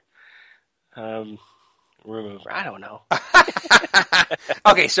hair remover. I don't know.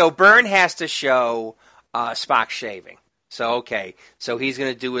 Okay, so Byrne has to show Spock shaving. So he's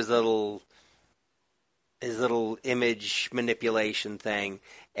going to do his little image manipulation thing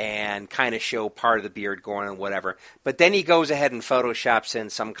and kind of show part of the beard going and whatever. But then he goes ahead and photoshops in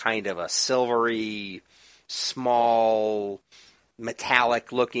some kind of a silvery, small,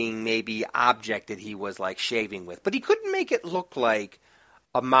 metallic-looking maybe object that he was like shaving with. But he couldn't make it look like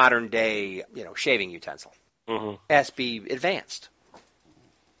a modern-day, shaving utensil. Mm-hmm. It has to be advanced.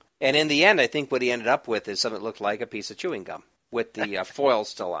 And in the end, I think what he ended up with is something that looked like a piece of chewing gum with the foil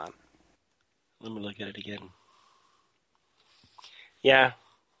still on. Let me look at it again. Yeah.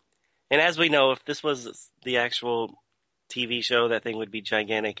 And as we know, if this was the actual TV show, that thing would be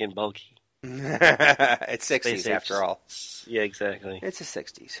gigantic and bulky. It's 60s after all. Yeah, exactly. It's the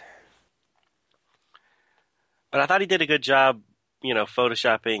 60s. But I thought he did a good job,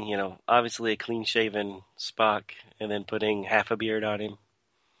 photoshopping, obviously a clean-shaven Spock and then putting half a beard on him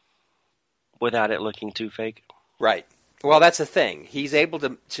without it looking too fake. Right. Well, that's the thing. He's able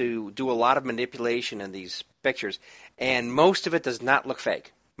to do a lot of manipulation in these pictures, and most of it does not look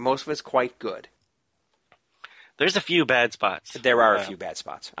fake. Most of it's quite good. There's a few bad spots. There are a few bad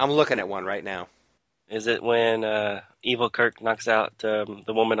spots. I'm looking at one right now. Is it when Evil Kirk knocks out the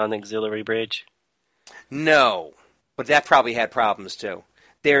woman on the auxiliary bridge? No, but that probably had problems too.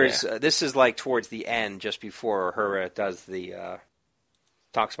 There's this is like towards the end, just before Uhura does the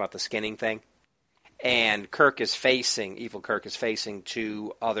talks about the skinning thing, and evil Kirk is facing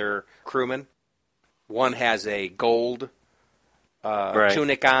two other crewmen. One has a gold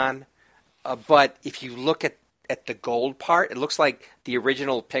tunic on, but if you look at the gold part, it looks like the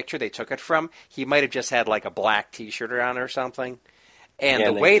original picture they took it from. He might have just had like a black T-shirt on or something. And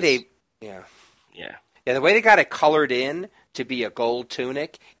the way the way they got it colored in to be a gold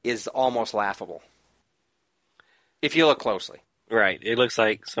tunic is almost laughable. If you look closely. Right. It looks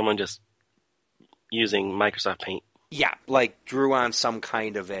like someone just using Microsoft Paint. Yeah, like drew on some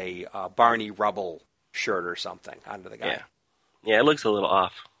kind of a Barney Rubble shirt or something onto the guy. Yeah. Yeah, it looks a little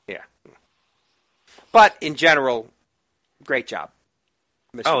off. Yeah. But in general, great job,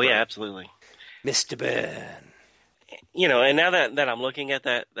 Mr. Oh, Byrne. yeah, absolutely. Mr. Byrne. You know, and now that I'm looking at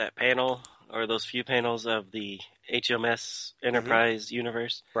that panel, or those few panels of the HMS Enterprise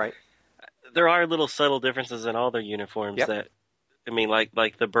universe, right? There are little subtle differences in all their uniforms that, I mean,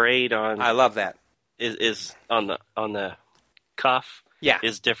 like the braid on... I love that. Is on the cuff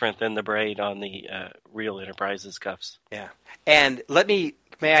is different than the braid on the real Enterprise's cuffs. Yeah. And may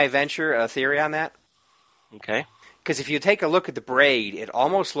I venture a theory on that? Okay. Because if you take a look at the braid, it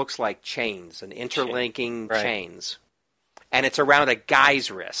almost looks like chains, an interlinking chains. And it's around a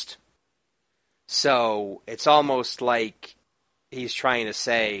guy's wrist. So it's almost like he's trying to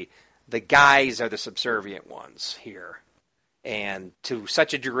say the guys are the subservient ones here. And to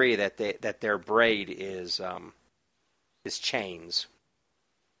such a degree that their braid is chains.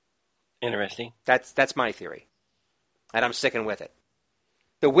 Interesting. That's my theory, and I'm sticking with it.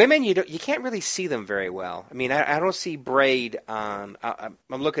 The women, you can't really see them very well. I mean, I don't see braid on. I'm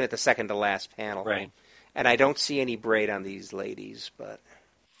looking at the second to last panel, right? And I don't see any braid on these ladies, but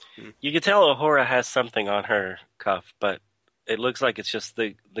you can tell Uhura has something on her cuff, but it looks like it's just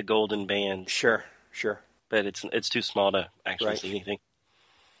the golden band. Sure. But it's too small to actually see anything.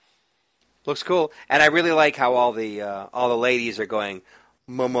 Looks cool, and I really like how all the ladies are going,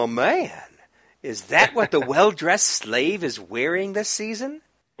 man, is that what the well-dressed slave is wearing this season?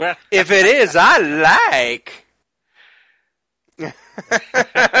 If it is, I like. And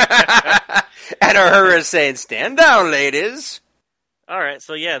Uhura is saying, stand down, ladies. All right,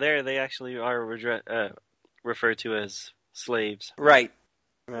 so yeah, they actually are referred to as slaves. Right.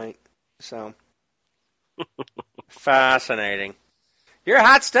 So... Fascinating. You're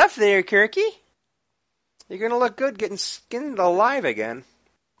hot stuff there, Kirky. You're going to look good getting skinned alive again.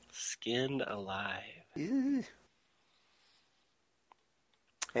 Skinned alive. Ew.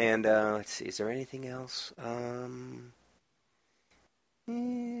 And let's see, is there anything else?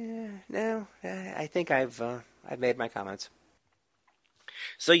 No, I think I've made my comments.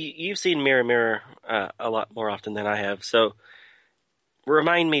 So you've seen Mirror Mirror a lot more often than I have. So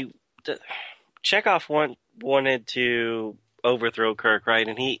remind me... Chekhov wanted to overthrow Kirk, right?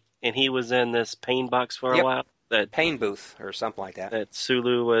 And he was in this pain box for a while. That pain booth or something like that. That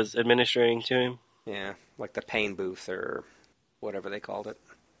Sulu was administering to him. Yeah, like the pain booth or whatever they called it.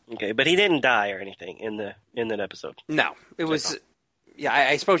 Okay, but he didn't die or anything in that episode. No, it was. Yeah,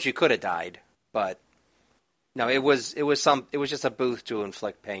 I suppose you could have died, but no, it was just a booth to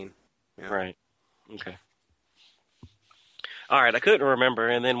inflict pain. Yeah. Right. Okay. All right, I couldn't remember,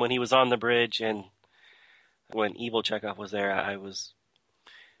 and then when he was on the bridge and when Evil Chekhov was there, I was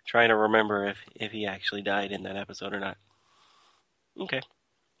trying to remember if he actually died in that episode or not. Okay,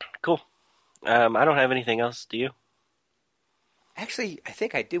 cool. I don't have anything else, do you? Actually, I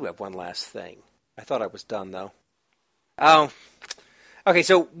think I do have one last thing. I thought I was done, though. Oh, okay,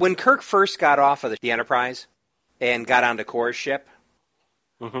 so when Kirk first got off of the Enterprise and got onto Kor's ship,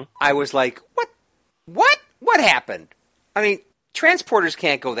 I was like, What happened? I mean, transporters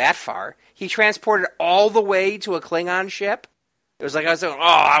can't go that far. He transported all the way to a Klingon ship. It was like I was saying,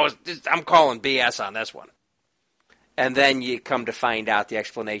 I'm calling BS on this one. And then you come to find out the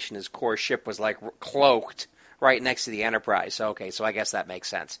explanation is Kor's ship was like cloaked right next to the Enterprise. So, okay, so I guess that makes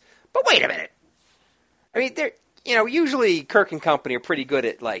sense. But wait a minute. I mean, usually Kirk and company are pretty good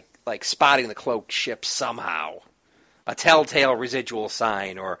at like spotting the cloaked ship somehow. A telltale residual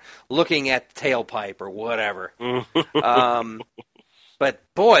sign, or looking at the tailpipe, or whatever.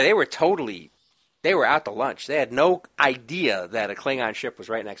 But boy, they were out to lunch. They had no idea that a Klingon ship was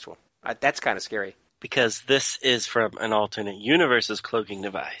right next to them. That's kind of scary. Because this is from an alternate universe's cloaking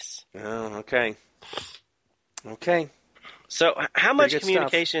device. Oh, okay. Okay. So, how much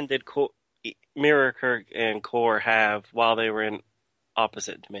communication did Mirror Kirk and Kor have while they were in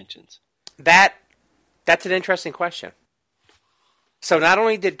opposite dimensions? That's an interesting question. So not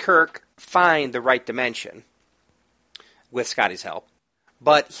only did Kirk find the right dimension with Scotty's help,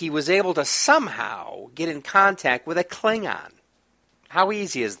 but he was able to somehow get in contact with a Klingon. How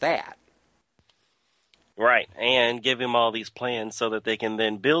easy is that? Right, and give him all these plans so that they can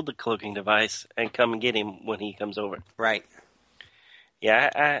then build the cloaking device and come and get him when he comes over. Right.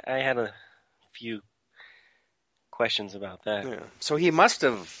 Yeah, I had a few questions about that. Yeah. So he must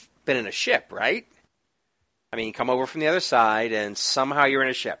have been in a ship, right? I mean, you come over from the other side, and somehow you're in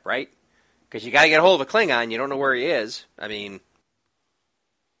a ship, right? Because you got to get a hold of a Klingon. You don't know where he is. I mean,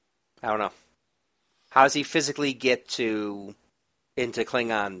 I don't know. How does he physically get into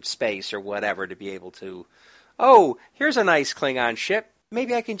Klingon space or whatever to be able to, oh, here's a nice Klingon ship.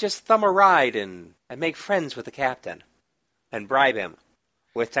 Maybe I can just thumb a ride and make friends with the captain and bribe him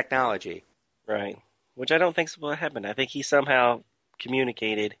with technology. Right. Which I don't think is what happened. I think he somehow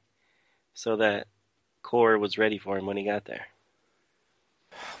communicated so that Kor was ready for him when he got there.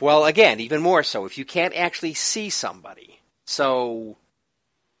 Well, again, even more so, if you can't actually see somebody. So,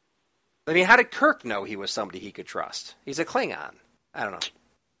 I mean, how did Kirk know he was somebody he could trust? He's a Klingon. I don't know.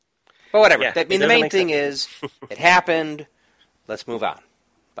 But whatever. Yeah, I mean, the main thing is, it happened. Let's move on.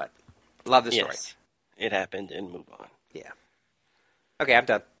 But, love the story. Yes, it happened and move on. Yeah. Okay, I'm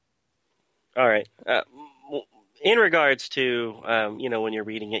done. All right. In regards to, when you're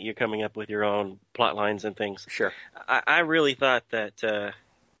reading it, you're coming up with your own plot lines and things. Sure. I really thought that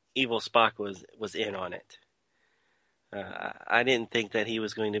Evil Spock was in on it. I didn't think that he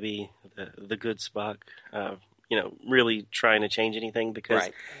was going to be the good Spock, really trying to change anything, because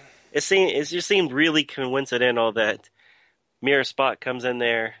Right. it just seemed really coincidental that Mirror Spock comes in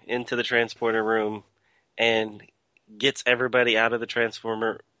there into the transporter room and gets everybody out of the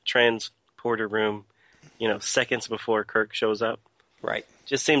transporter room, seconds before Kirk shows up. Right.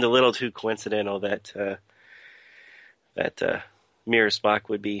 Just seemed a little too coincidental that Mirror Spock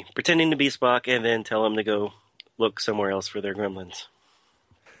would be pretending to be Spock and then tell him to go look somewhere else for their gremlins.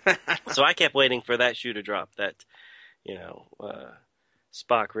 So I kept waiting for that shoe to drop, that,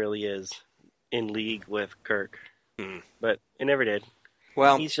 Spock really is in league with Kirk. But it never did.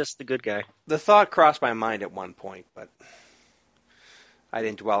 Well, He's just the good guy. the thought crossed my mind at one point, but I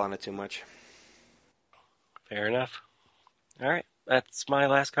didn't dwell on it too much. Fair enough. All right. That's my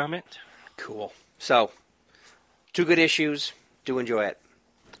last comment. Cool. So, 2 good issues. Do enjoy it.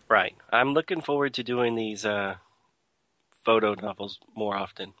 Right. I'm looking forward to doing these photo novels more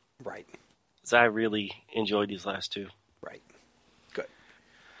often, Right. because I really enjoyed these last 2. Right. Good.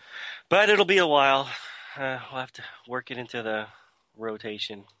 But it'll be a while. We'll have to work it into the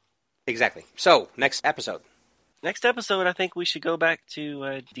rotation. Exactly. So, next episode. Next episode, I think we should go back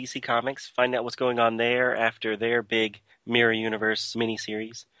to DC Comics, find out what's going on there after their big Mirror Universe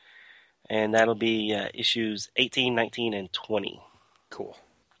miniseries. And that'll be issues 18, 19, and 20. Cool.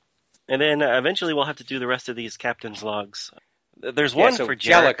 And then eventually we'll have to do the rest of these Captain's Logs. There's one so for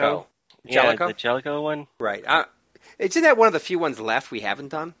Jericho. Jellicoe? The Jellicoe one. Right. Isn't that one of the few ones left we haven't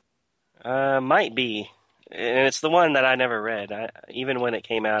done? Might be. And it's the one that I never read. Even when it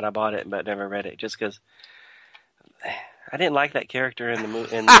came out, I bought it but never read it, just because I didn't like that character in the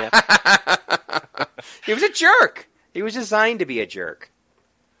He was a jerk. He was designed to be a jerk.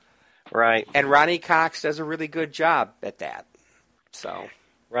 Right. And Ronnie Cox does a really good job at that. So.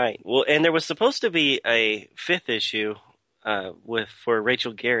 Right. Well, and there was supposed to be a 5th issue for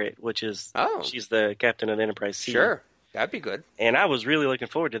Rachel Garrett, which is she's the captain of the Enterprise C. Sure. That'd be good. And I was really looking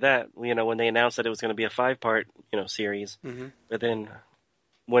forward to that, when they announced that it was going to be a 5-part, series. Mm-hmm. But then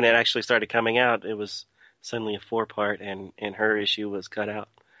when it actually started coming out, it was suddenly a 4-part, and her issue was cut out.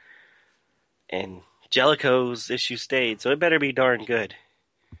 And Jellicoe's issue stayed, so it better be darn good.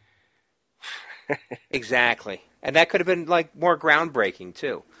 Exactly. And that could have been, more groundbreaking,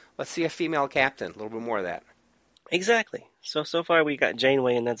 too. Let's see a female captain. A little bit more of that. Exactly. So far we got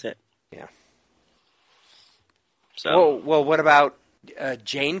Janeway, and that's it. Yeah. So. Well, what about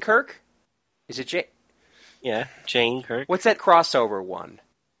Jane Kirk? Is it Jane? Yeah, Jane Kirk. What's that crossover one?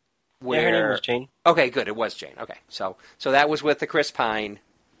 Yeah, her name was Jane. Okay, good. It was Jane. Okay, so that was with the Chris Pine,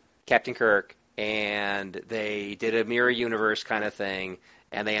 Captain Kirk, and they did a mirror universe kind of thing,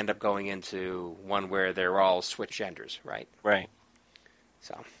 and they end up going into one where they're all switch genders, right? Right.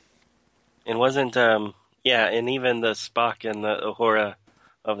 So. And wasn't and even the Spock and the Uhura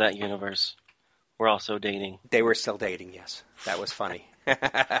of that universe were also dating. They were still dating, yes. That was funny.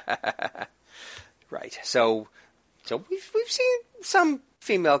 Right. So we've seen some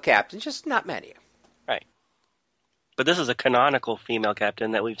female captains, just not many. Right. But this is a canonical female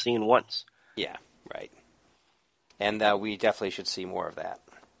captain that we've seen once. Yeah, right. And we definitely should see more of that.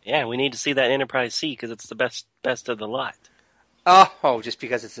 Yeah, we need to see that Enterprise C because it's the best of the lot. Oh, just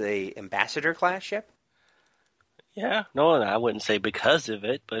because it's a ambassador class ship? Yeah, no, I wouldn't say because of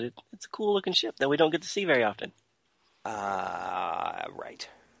it, but it's a cool looking ship that we don't get to see very often. Right.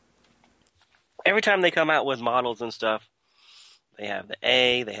 Every time they come out with models and stuff, they have the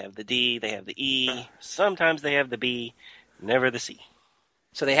A, they have the D, they have the E. Sometimes they have the B, never the C.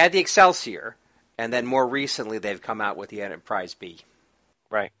 So they had the Excelsior, and then more recently they've come out with the Enterprise B.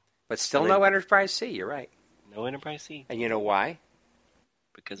 Right. But still no Enterprise C, you're right. No Enterprise C. And you know why?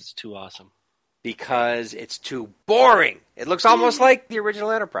 Because it's too awesome. Because it's too boring. It looks almost like the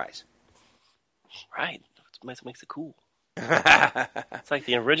original Enterprise. Right. That's what makes it cool. It's like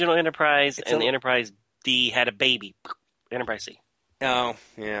the original Enterprise the Enterprise D had a baby. Enterprise C. Oh,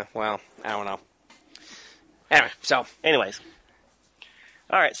 yeah, well, I don't know. Anyway, so. Anyways.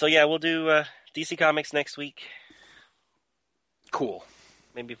 All right, so yeah, we'll do DC Comics next week. Cool.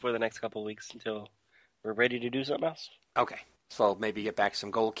 Maybe for the next couple of weeks until we're ready to do something else. Okay. So maybe get back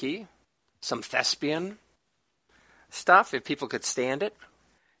some Gold Key, some Thespian stuff, if people could stand it.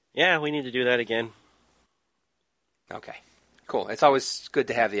 Yeah, we need to do that again. Okay. Cool. It's always good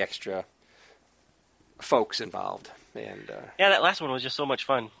to have the extra folks involved. And yeah, that last one was just so much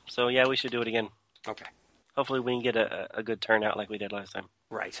fun. So yeah, we should do it again. Okay. Hopefully we can get a good turnout like we did last time.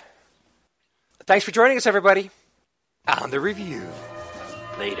 Right. Thanks for joining us, everybody, on the review.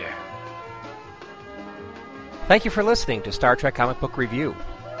 Later. Thank you for listening to Star Trek Comic Book Review.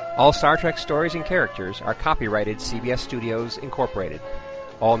 All Star Trek stories and characters are copyrighted CBS Studios Incorporated.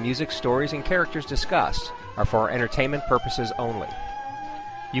 All music, stories, and characters discussed are for entertainment purposes only.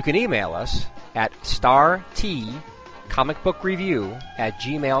 You can email us at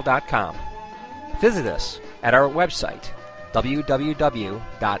startcomicbookreview@gmail.com. Visit us at our website,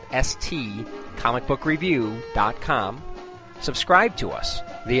 www.stcomicbookreview.com. Subscribe to us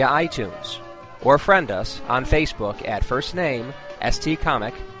via iTunes, or friend us on Facebook at first name ST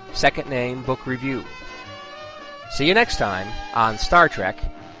Comic, second name Book Review. See you next time on Star Trek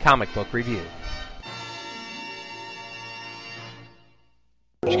Comic Book Review.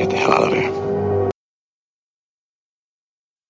 Let's get the hell